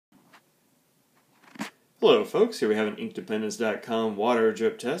Hello folks, here we have an Inkdependence.com water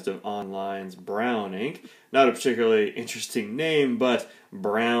drip test of Online's brown ink. Not a particularly interesting name, but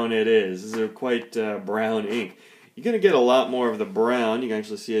brown it is. This is a quite brown ink. You're going to get a lot more of the brown. You can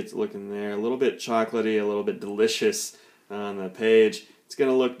actually see it's looking there. A little bit chocolatey, a little bit delicious on the page. It's going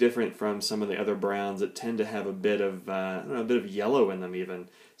to look different from some of the other browns that tend to have a bit of, a bit of yellow in them even.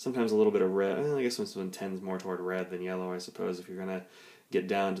 Sometimes a little bit of red. I guess this one tends more toward red than yellow, I suppose, if you're going to get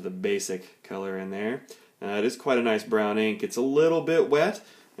down to the basic color in there. It is quite a nice brown ink. It's a little bit wet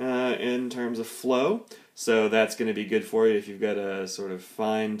in terms of flow, so that's going to be good for you if you've got a sort of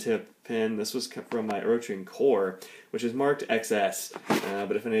fine tip pen. This was from my Rotring Core, which is marked XS,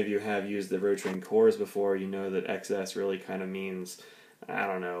 but if any of you have used the Rotring Cores before, you know that XS really kind of means, I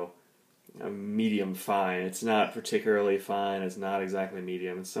don't know, a medium fine. It's not particularly fine, it's not exactly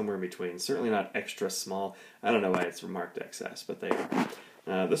medium, it's somewhere in between. Certainly not extra small. I don't know why it's marked XS, but they are.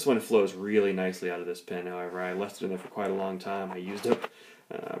 This one flows really nicely out of this pen, however. I left it in there for quite a long time. I used up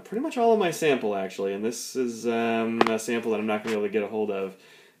pretty much all of my sample, actually, and this is a sample that I'm not going to be able to get a hold of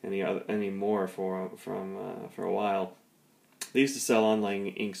anymore for a while. They used to sell online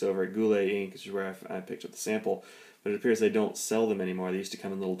inks over at Goulet Ink, which is where I picked up the sample, but it appears they don't sell them anymore. They used to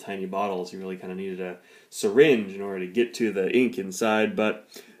come in little tiny bottles. You really kind of needed a syringe in order to get to the ink inside, but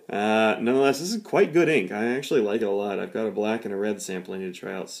nonetheless, this is quite good ink. I actually like it a lot. I've got a black and a red sample I need to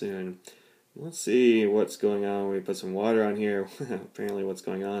try out soon. Let's see what's going on. We put some water on here. Apparently what's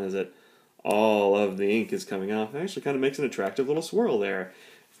going on is that all of the ink is coming off. It actually kind of makes an attractive little swirl there.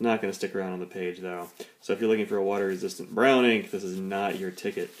 It's not going to stick around on the page, though. So if you're looking for a water-resistant brown ink, this is not your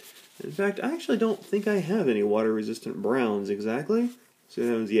ticket. In fact, I actually don't think I have any water-resistant browns exactly. So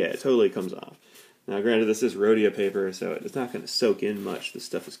yeah, it totally comes off. Now, granted, this is Rhodia paper, so it's not going to soak in much. This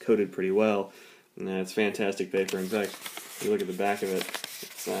stuff is coated pretty well. And it's fantastic paper. In fact, if you look at the back of it,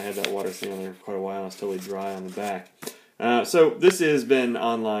 I had that water sitting on there for quite a while. It's totally dry on the back. So this has been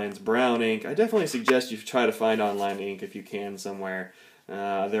Online's brown ink. I definitely suggest you try to find Online ink if you can somewhere.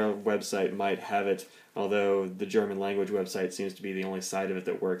 Their website might have it, although the German language website seems to be the only side of it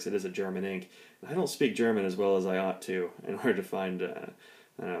that works. It is a German ink. I don't speak German as well as I ought to in order to find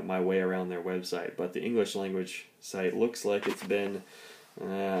my way around their website, but the English language site looks like it's been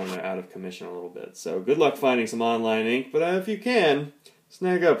out of commission a little bit. So good luck finding some Online ink, but if you can,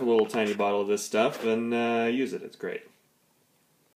 snag up a little tiny bottle of this stuff and use it. It's great.